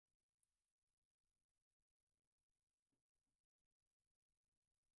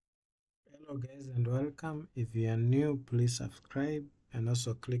Hello guys and welcome. If you are new, please subscribe and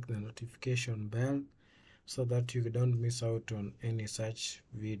also click the notification bell so that you don't miss out on any such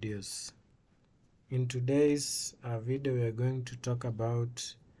videos. In today's video we are going to talk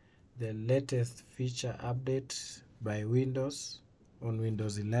about the latest feature update by Windows on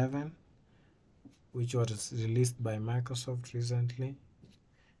Windows 11, which was released by Microsoft recently.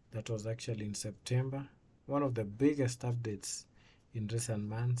 That was actually in September. One of the biggest updates in recent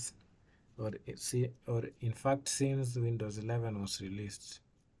months, or in fact since Windows 11 was released.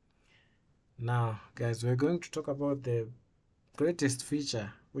 Now guys, we're going to talk about the greatest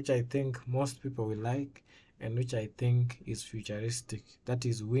feature which I think most people will like and which I think is futuristic. That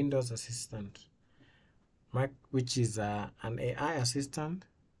is Windows Assistant, which is an AI assistant.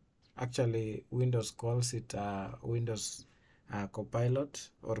 Actually, Windows calls it Windows Copilot,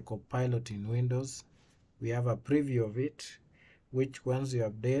 or Copilot in Windows. We have a preview of it, which once you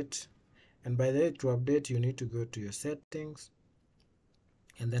update, and by the way, to update you need to go to your settings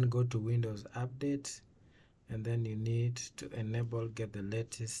and then go to Windows Update, and then you need to enable get the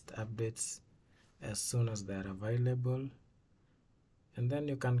latest updates as soon as they are available, and then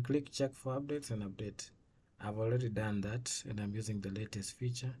you can click check for updates and update. I've already done that and I'm using the latest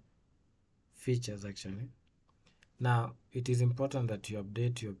features actually. Now it is important that you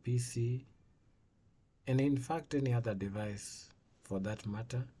update your PC and in fact any other device for that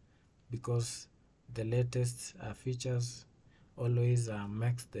matter, because the latest features always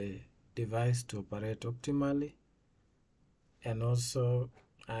makes the device to operate optimally, and also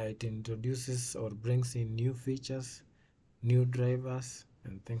it introduces or brings in new features, new drivers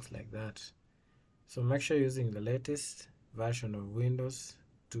and things like that. So make sure you're using the latest version of Windows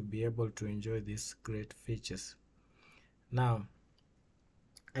to be able to enjoy these great features. Now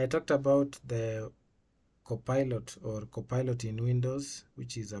I talked about the Copilot or Copilot in Windows,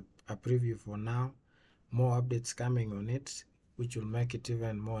 which is a preview for now. More updates coming on it, which will make it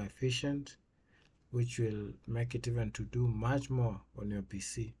even more efficient, which will make it even to do much more on your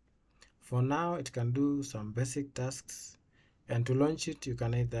PC. For now, it can do some basic tasks, and to launch it, you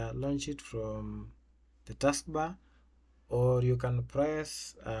can either launch it from the taskbar, or you can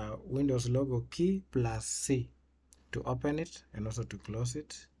press Windows logo key plus C to open it and also to close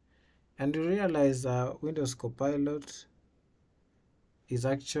it. And you realize Windows Copilot is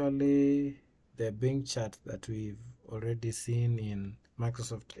actually the Bing chat that we've already seen in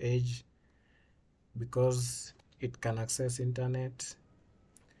Microsoft Edge, because it can access internet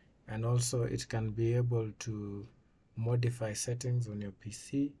and also it can be able to modify settings on your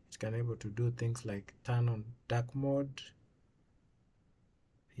PC. It can able to do things like turn on dark mode.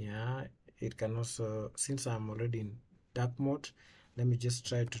 Yeah, it can also, since I'm already in dark mode, let me just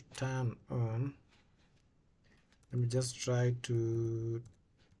try to turn on, let me just try to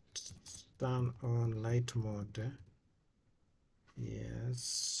turn on light mode.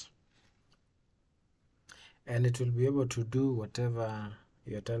 Yes, and it will be able to do whatever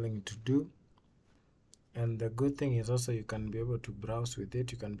you're telling it to do. And the good thing is also you can be able to browse with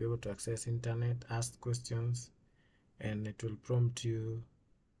it, you can be able to access internet, ask questions, and it will prompt you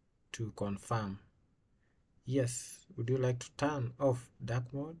to confirm. Yes, would you like to turn off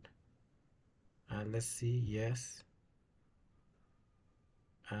dark mode? Let's see. Yes.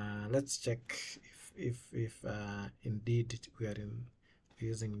 Let's check if indeed we are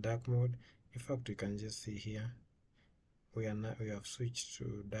using dark mode. In fact, we can just see here we have switched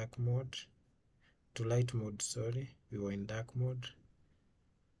to dark mode, to light mode, sorry. We were in dark mode,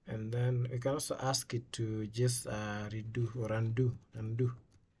 and then we can also ask it to just redo or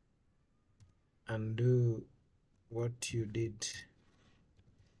undo what you did.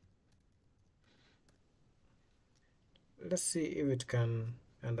 Let's see if it can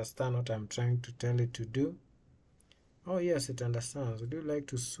understand what I'm trying to tell it to do. Oh yes, it understands. Would you like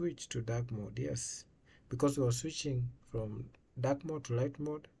to switch to dark mode? Yes, because we are switching from dark mode to light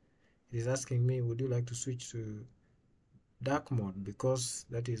mode, it is asking me, would you like to switch to dark mode, because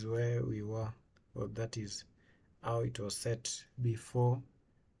that is where we were, or that is how it was set before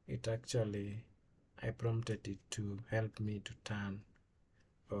it actually, I prompted it to help me to turn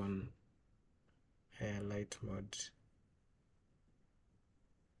on light mode.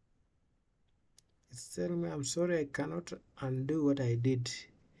 It's telling me, I'm sorry, I cannot undo what I did.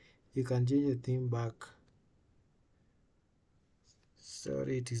 You can change the theme back.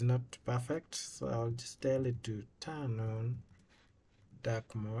 Sorry, it is not perfect, so I'll just tell it to turn on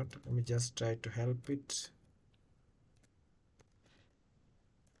dark mode. Let me just try to help it.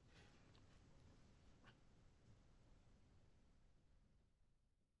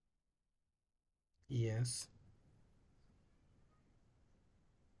 Yes.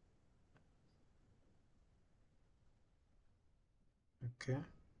 Okay,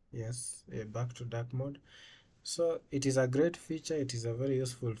 yes, back to dark mode. So it is a great feature, it is a very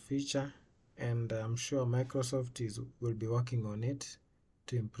useful feature, and I'm sure Microsoft will be working on it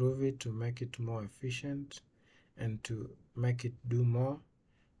to improve it, to make it more efficient, and to make it do more.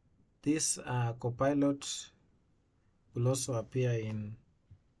 This Copilot will also appear in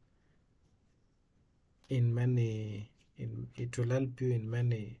many, it will help you in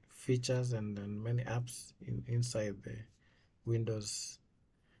many features and many apps inside the Windows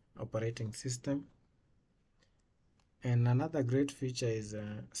operating system. And another great feature is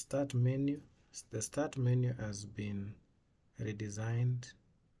start menu. The start menu has been redesigned,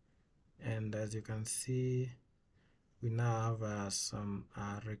 and as you can see, we now have some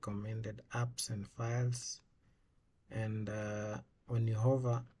recommended apps and files. And when you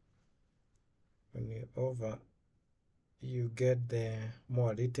hover, you get the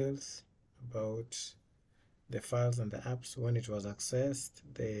more details about the files and the apps, when it was accessed,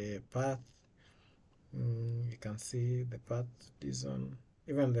 the path. You can see the path is on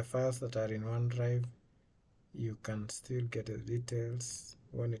even the files that are in OneDrive. You can still get the details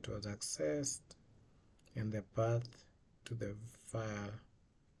when it was accessed and the path to the file.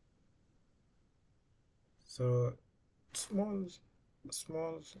 So small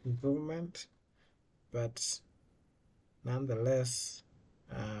improvement, but nonetheless,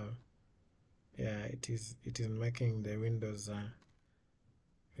 yeah, it is making the Windows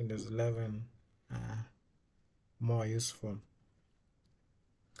 11 more useful.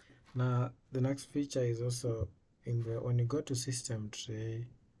 Now the next feature is also when you go to system tray,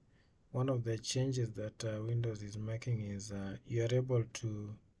 one of the changes that Windows is making is you are able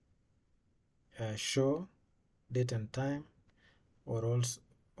to show date and time, or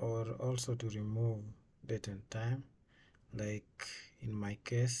also to remove date and time. Like in my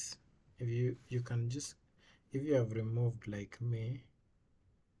case, if you can just, if you have removed, like me,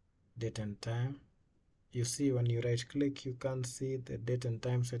 date and time, you see when you right click you can't see the date and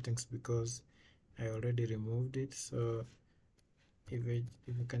time settings because I already removed it. So if you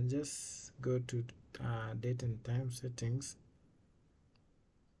can just go to date and time settings,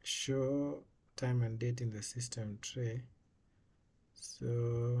 show time and date in the system tray,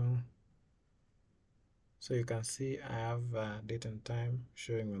 so you can see I have date and time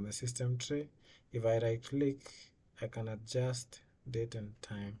showing on the system tray. If I right click, I can adjust date and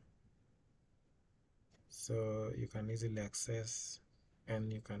time, so you can easily access,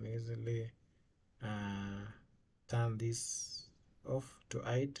 and you can easily turn this off to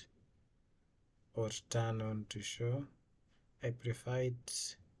hide or turn on to show. I prefer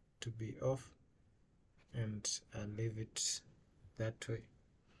it to be off, and I'll leave it that way.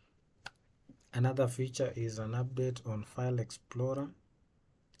 Another feature is an update on File Explorer,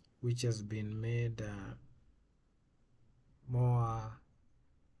 which has been made more.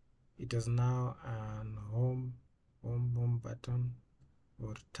 It is now an home button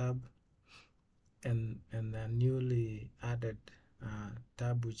or tab, and a newly added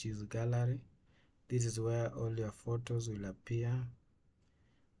tab, which is Gallery. This is where all your photos will appear,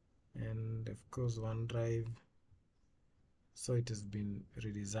 and of course OneDrive. So it has been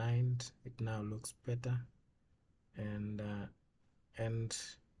redesigned. It now looks better, and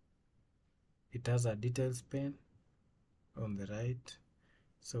it has a details pane on the right.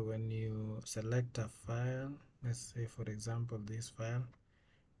 So when you select a file, let's say for example this file,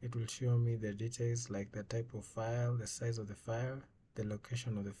 it will show me the details like the type of file, the size of the file, the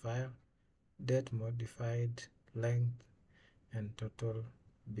location of the file, date modified, length, and total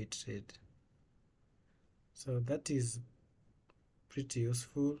bitrate. So that is pretty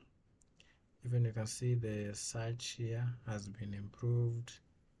useful. Even you can see the search here has been improved,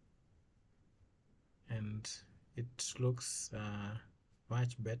 and it looks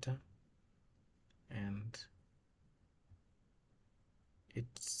much better, and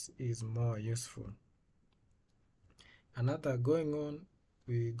it is more useful. Another, going on,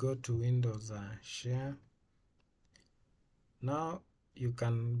 we go to Windows Share. Now you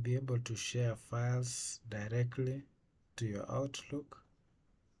can be able to share files directly to your Outlook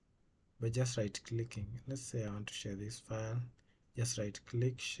by just right clicking. Let's say I want to share this file, just right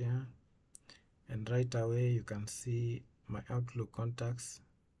click, share, and right away you can see my Outlook contacts.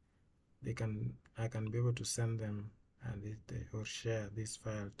 I can be able to send them or share this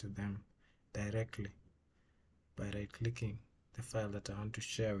file to them directly by right clicking the file that I want to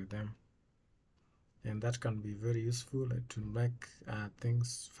share with them, and that can be very useful to make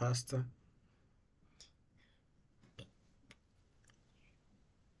things faster.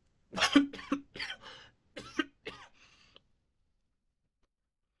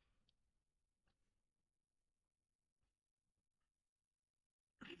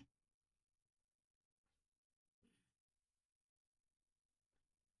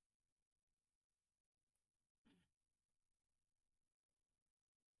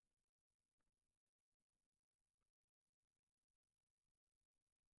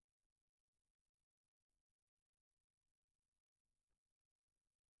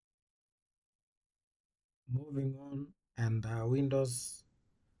 Moving on, and Windows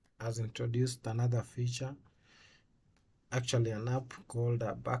has introduced another feature, actually an app called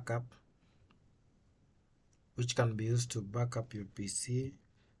Backup, which can be used to backup your PC.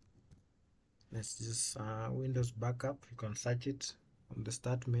 Let's just Windows Backup. You can search it on the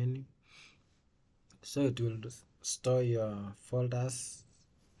start menu. So it will store your folders,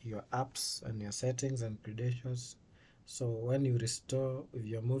 your apps, and your settings and credentials. So when you restore, if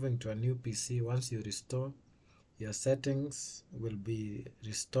you're moving to a new PC, once you restore, your settings will be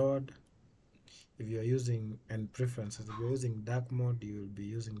restored. If you're using, and preferences, if you're using dark mode, you will be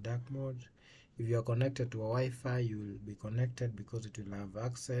using dark mode. If you're connected to a Wi-Fi, you will be connected because it will have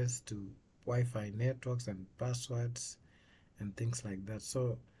access to Wi-Fi networks and passwords and things like that.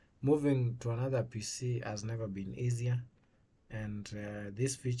 So moving to another PC has never been easier, and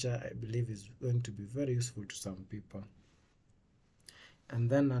this feature, I believe, is going to be very useful to some people. And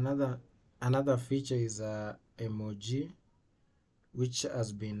then another feature is emoji, which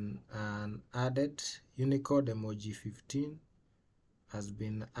has been added. Unicode emoji 15 has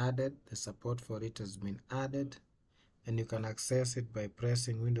been added. The support for it has been added, and you can access it by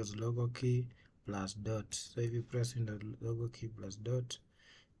pressing Windows logo key plus dot. So if you press Windows logo key plus dot,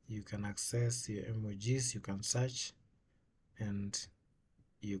 you can access your emojis, you can search, and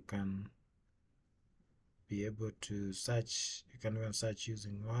you can be able to search. You can even search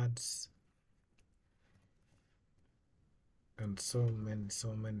using words, and so many.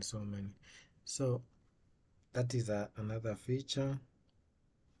 So that is another feature.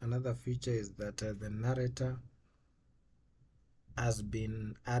 Another feature is that the narrator has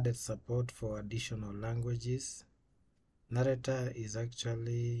been added support for additional languages. Narrator is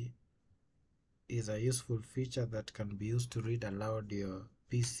actually a useful feature that can be used to read aloud your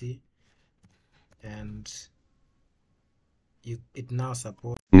PC, and it now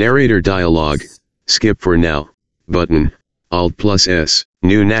supports narrator dialog. Skip for now button. Alt plus S.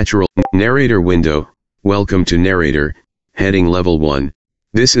 New natural narrator window. Welcome to narrator. Heading level 1.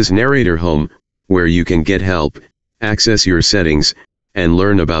 This is narrator home, where you can get help, access your settings, and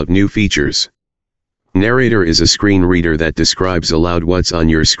learn about new features. Narrator is a screen reader that describes aloud what's on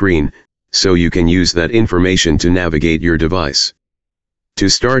your screen, so you can use that information to navigate your device. To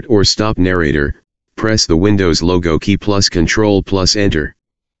start or stop narrator, press the Windows logo key plus Control plus Enter.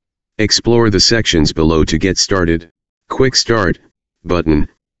 Explore the sections below to get started. Quick Start button.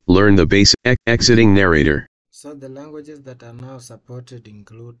 Learn the basic exiting narrator. So the languages that are now supported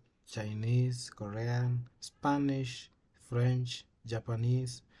include Chinese, Korean, Spanish, French,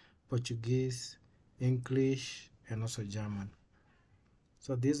 Japanese, Portuguese, English, and also German.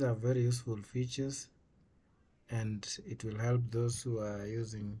 So these are very useful features, and it will help those who are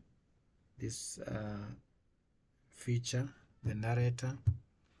using this feature, the narrator,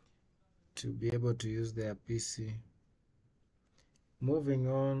 to be able to use their PC. Moving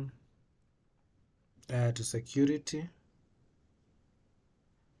on to security.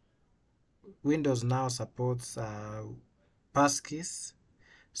 Windows now supports passkeys,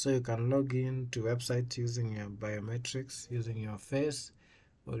 so you can log in to websites using your biometrics, using your face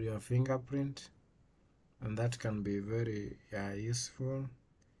or your fingerprint, and that can be very useful.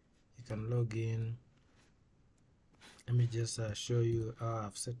 You can log in. Let me just show you how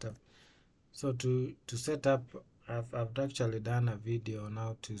I've set up. So to set up, I've actually done a video on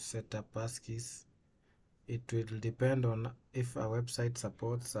how to set up passkeys. It will depend on if a website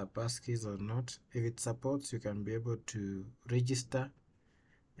supports passkeys or not. If it supports, you can be able to register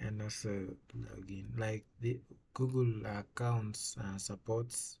and also log in. Like the Google accounts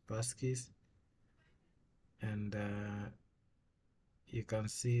supports passkeys, and you can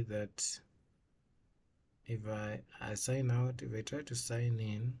see that if I sign out, if I try to sign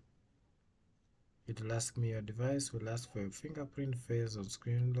in, it will ask me your device will ask for your fingerprint, face or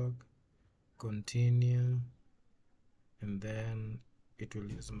screen lock, continue, and then it will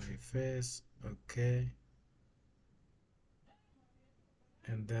use my face. Okay,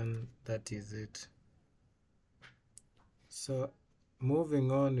 and then that is it. So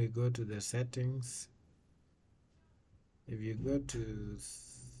moving on, we go to the settings. If you go to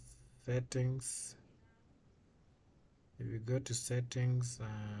settings,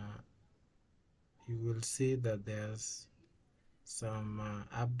 you will see that there's some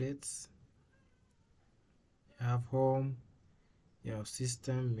updates. You have home, you have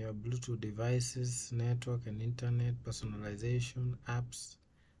system, you have Bluetooth devices, network and internet, personalization, apps,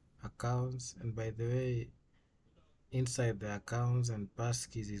 accounts, and by the way, inside the accounts and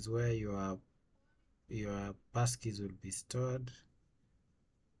passkeys is where your passkeys will be stored.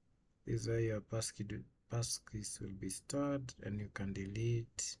 This is where your passkeys will be stored, and you can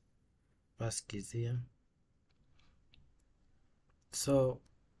delete passkeys here. So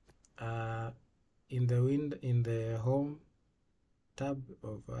in the home tab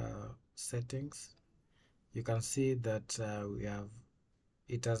of settings, you can see that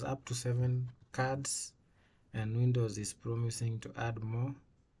it has up to 7 cards, and Windows is promising to add more.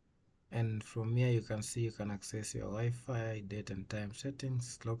 And from here you can see you can access your Wi-Fi, date and time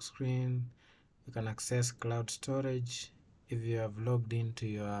settings, lock screen. You can access cloud storage if you have logged into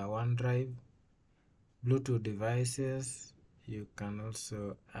your OneDrive, Bluetooth devices. You can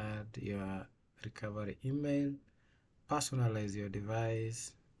also add your recovery email, personalize your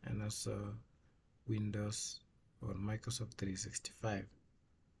device, and also Windows or Microsoft 365.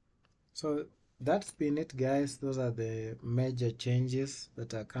 So that's been it, guys. Those are the major changes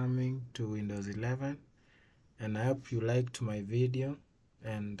that are coming to Windows 11, and I hope you liked my video,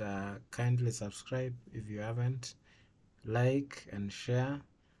 and kindly subscribe if you haven't, like and share.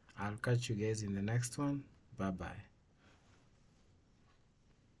 I'll catch you guys in the next one. Bye bye.